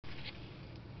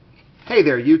Hey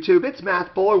there YouTube, it's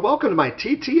Math Bowler. Welcome to my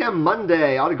TTM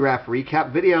Monday autograph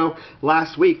recap video.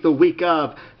 Last week, the week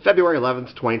of February 11th,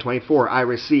 2024, I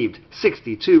received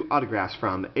 62 autographs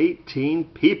from 18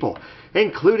 people,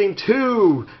 including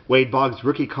 2 Wade Boggs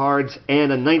rookie cards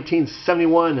and a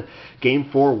 1971 Game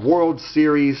 4 World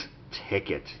Series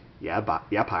ticket. Yeah,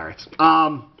 Pirates.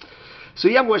 So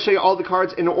yeah, I'm going to show you all the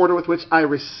cards in order with which I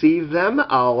received them.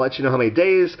 I'll let you know how many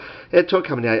days it took,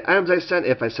 how many items I sent,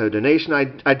 if I sent a donation.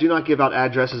 I do not give out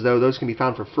addresses, though. Those can be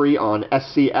found for free on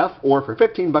SCF or for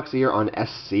 $15 a year on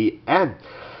SCN.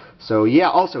 So yeah,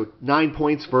 also 9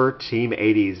 points for Team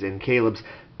 80s in Caleb's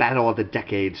Battle of the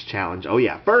Decades Challenge. Oh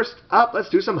yeah, first up, let's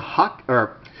do some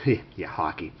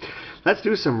hockey. Let's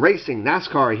do some racing,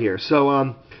 NASCAR here.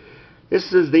 So,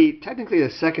 this is technically the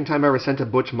second time I ever sent a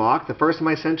Butch Mock. The first time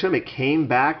I sent to him, it came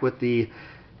back with the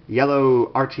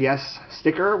yellow RTS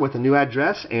sticker with a new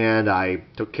address, and I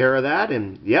took care of that.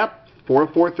 And yep,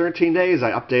 13 days,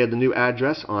 I updated the new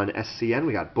address on SCN.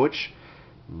 We got Butch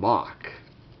Mock,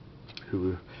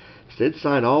 who did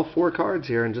sign all 4 cards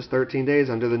here in just 13 days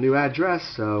under the new address,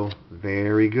 so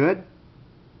very good.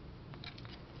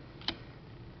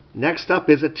 Next up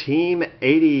is a Team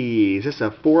 80s. This is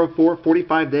a 4 of 4,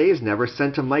 45 days. Never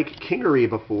sent to Mike Kingery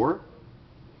before.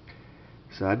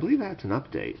 So I believe that's an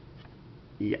update.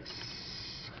 Yes.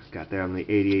 Got there on the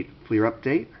 88 Fleer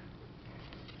update.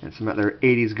 And some other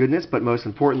 80s goodness, but most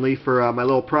importantly for my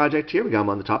little project here, we got him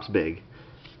on the Topps Big.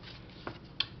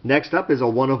 Next up is a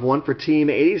 1 of 1 for Team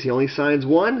 80s. He only signs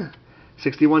 1.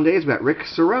 61 days. We got Rick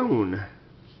Cerone.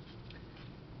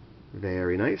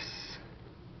 Very nice.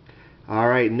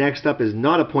 Alright, next up is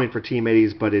not a point for Team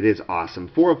 80s, but it is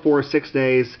awesome. 4 of 4, 6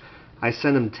 days. I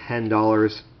send him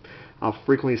 $10. I'll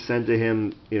frequently send to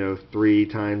him, 3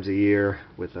 times a year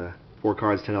with a 4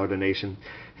 cards, $10 donation.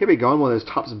 Here we go, on one of those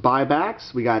Topps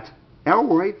buybacks. We got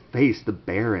Elroy Face, the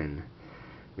Baron.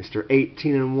 Mr.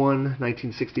 18-1,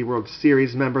 1960 World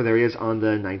Series member. There he is on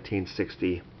the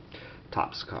 1960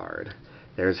 Topps card.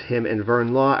 There's him and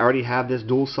Vern Law. I already have this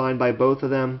dual signed by both of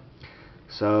them.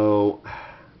 So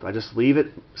do I just leave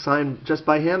it signed just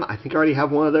by him? I think I already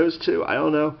have one of those too. I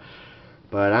don't know.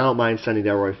 But I don't mind sending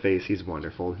Elroy Face. He's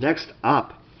wonderful. Next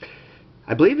up,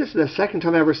 I believe this is the second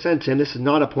time I ever sent him. This is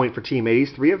not a point for Team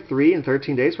 80s. 3 of 3 in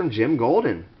 13 days from Jim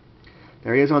Golden.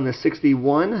 There he is on the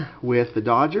 61 with the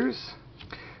Dodgers.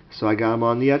 So I got him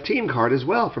on the team card as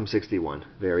well from 61.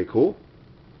 Very cool.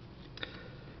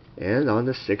 And on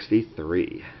the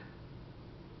 63.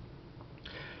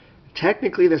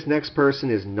 Technically, this next person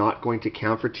is not going to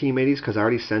count for Team 80s because I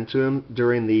already sent to him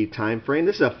during the time frame.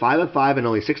 This is a 5 of 5 in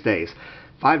only 6 days.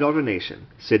 $5 donation,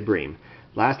 Sid Bream.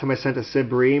 Last time I sent to Sid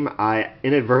Bream, I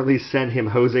inadvertently sent him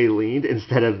Jose Lind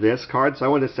instead of this card, so I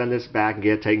wanted to send this back and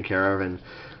get it taken care of. And,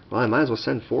 well, I might as well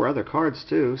send 4 other cards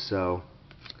too, so,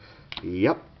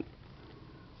 yep.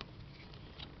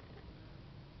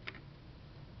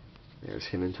 There's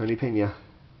him and Tony Pena.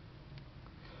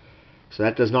 So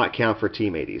that does not count for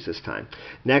Team 80s this time.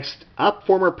 Next up,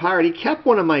 former Pirate. He kept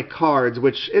one of my cards,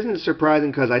 which isn't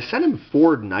surprising because I sent him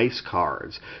 4 nice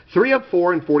cards. 3 of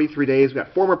 4 in 43 days. We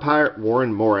got former Pirate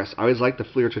Warren Morris. I always liked the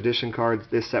Fleer Tradition cards.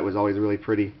 This set was always really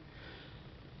pretty.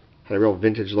 Had a real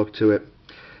vintage look to it.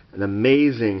 An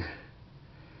amazing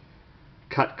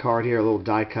cut card here, a little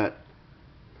die cut.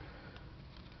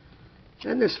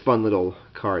 And this fun little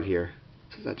card here.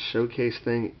 Is that showcase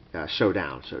thing?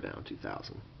 Showdown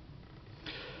 2000.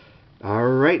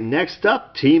 Alright, next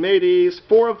up, Team 80s,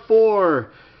 4 of 4.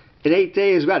 In 8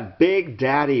 days, we got Big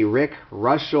Daddy Rick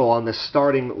Reuschel on the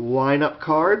starting lineup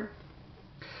card.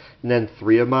 And then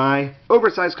 3 of my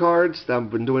oversized cards that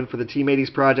I've been doing for the Team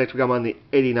 80s project. We got them on the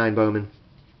 89 Bowman.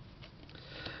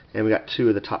 And we got 2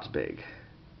 of the Topps Big.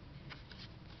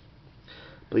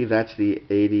 I believe that's the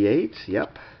 88,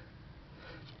 yep.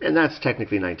 And that's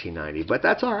technically 1990, but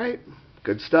that's alright.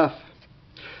 Good stuff.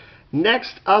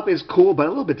 Next up is cool, but a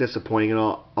little bit disappointing in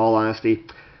all honesty.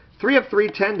 3 of 3,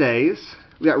 10 days.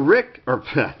 We got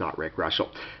not Rick Reuschel,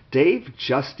 Dave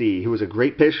Giusti, who was a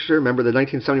great pitcher. Remember the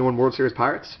 1971 World Series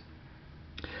Pirates?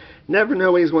 Never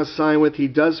know what he's going to sign with. He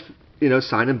does,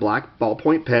 sign in black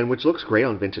ballpoint pen, which looks great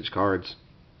on vintage cards.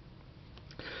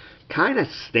 Kind of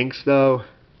stinks, though,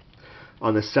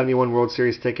 on the 71 World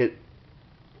Series ticket.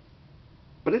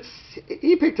 But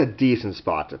he picked a decent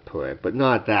spot to put it, but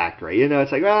not that great.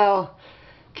 It's like, well,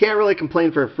 can't really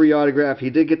complain for a free autograph. He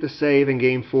did get the save in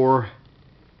Game 4.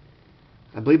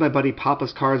 I believe my buddy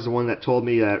Papa's Card is the one that told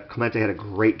me that Clemente had a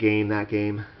great game that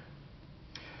game.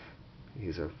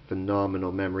 He's a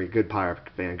phenomenal memory. Good Pirate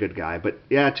fan, good guy. But,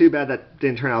 yeah, too bad that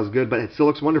didn't turn out as good, but it still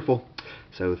looks wonderful.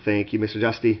 So, thank you, Mr.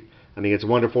 Giusti. It's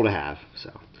wonderful to have.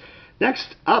 So,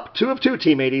 next up, 2 of 2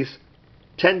 Team 80s.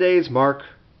 10 days, Mark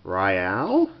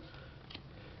Ryal.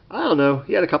 I don't know.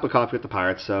 He had a couple of coffee with the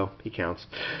Pirates, so he counts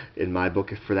in my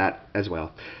book for that as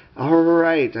well. All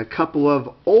right, a couple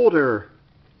of older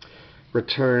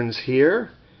returns here.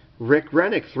 Rick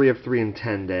Rennick, 3 of 3 in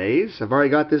 10 days. I've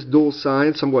already got this dual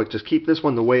signed, so I'm going to just keep this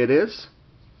one the way it is.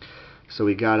 So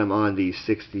we got him on the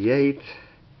 68,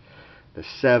 the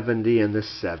 70, and the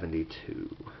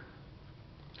 72.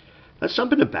 Let's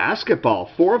jump into basketball.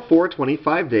 4 of 4,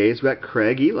 25 days. We got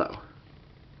Craig Elo.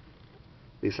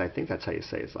 At least I think that's how you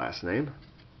say his last name.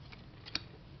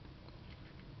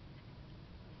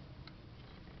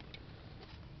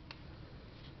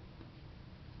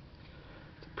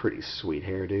 It's a pretty sweet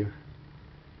hairdo.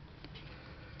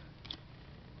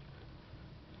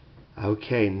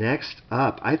 Okay, next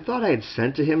up. I thought I had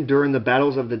sent to him during the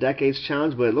Battles of the Decades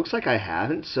Challenge, but it looks like I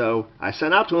haven't, so I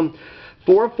sent out to him.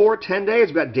 4 of 4, 10 days.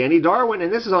 We've got Danny Darwin,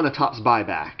 and this is on a Topps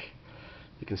buyback.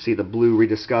 You can see the blue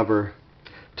Rediscover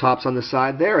Topps on the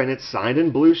side there, and it's signed in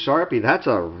blue Sharpie. That's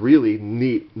a really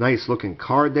neat, nice looking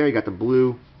card there. You got the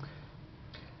blue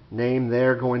name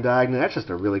there going diagonal. That's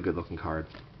just a really good looking card.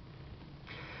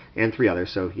 And 3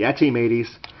 others, so yeah, Team 80s.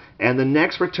 And the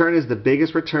next return is the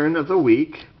biggest return of the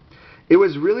week. It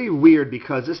was really weird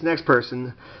because this next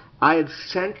person, I had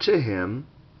sent to him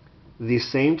the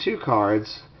same 2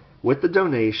 cards with the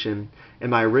donation,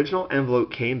 and my original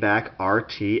envelope came back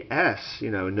RTS, you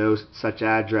know, no such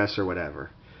address or whatever.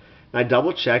 And I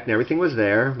double checked and everything was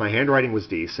there. My handwriting was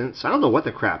decent, so I don't know what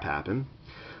the crap happened.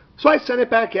 So I sent it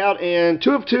back out, and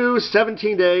 2 of 2,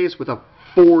 17 days with a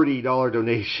 $40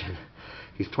 donation.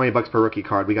 He's $20 per rookie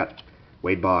card. We got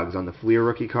Wade Boggs on the Fleer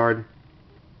rookie card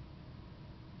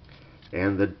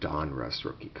and the Donruss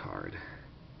rookie card.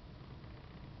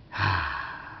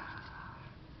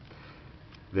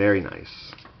 Very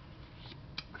nice.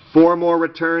 4 more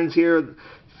returns here.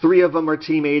 3 of them are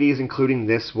Team 80s, including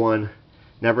this one.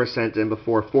 Never sent in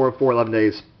before. 4 of 4, 11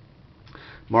 days.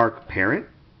 Mark Parent?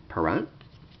 I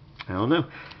don't know.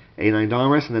 89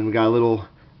 Donruss, and then we got a little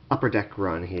upper deck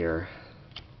run here.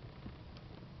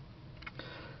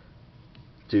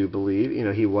 Do believe, you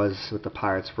know, he was with the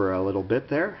Pirates for a little bit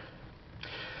there.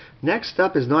 Next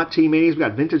up is not Team 80s. We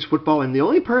got Vintage Football, and the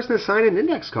only person to sign an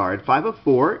index card, 5 of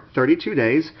 4, 32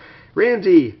 days,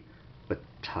 Randy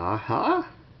Bataha.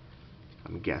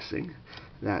 I'm guessing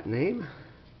that name.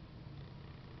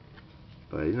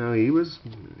 But, you know, he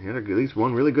had at least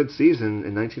one really good season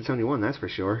in 1971, that's for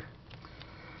sure.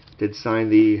 Did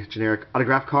sign the generic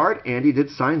autograph card, and he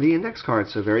did sign the index card,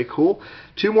 so very cool.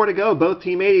 2 more to go, both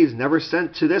Team 80s, never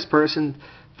sent to this person.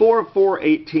 4 of 4,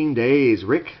 18 days,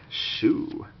 Rick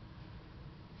Schu.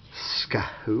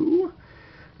 Who?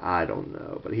 I don't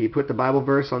know, but he put the Bible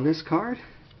verse on this card,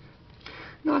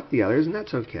 not the others, and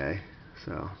that's okay.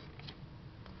 So,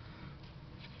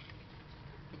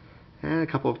 and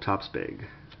a couple of Topps big.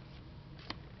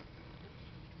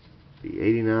 The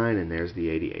 89, and there's the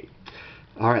 88.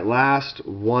 All right, last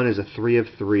one is a 3 of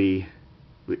 3,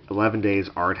 11 days,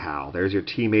 Art Howe. There's your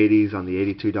Team 80s on the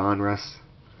 82 Donruss.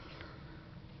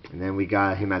 And then we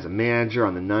got him as a manager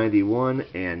on the 91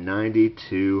 and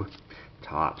 92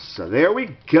 Topps. So there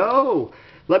we go.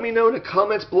 Let me know in the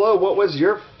comments below what was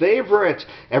your favorite.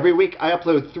 Every week I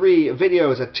upload 3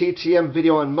 videos, a TTM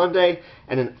video on Monday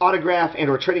and an autograph and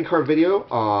or trading card video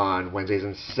on Wednesdays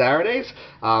and Saturdays.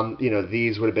 You know,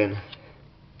 these would have been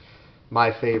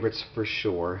my favorites for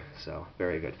sure. So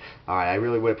very good. All right, I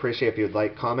really would appreciate if you would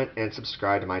like, comment, and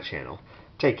subscribe to my channel.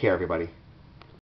 Take care, everybody.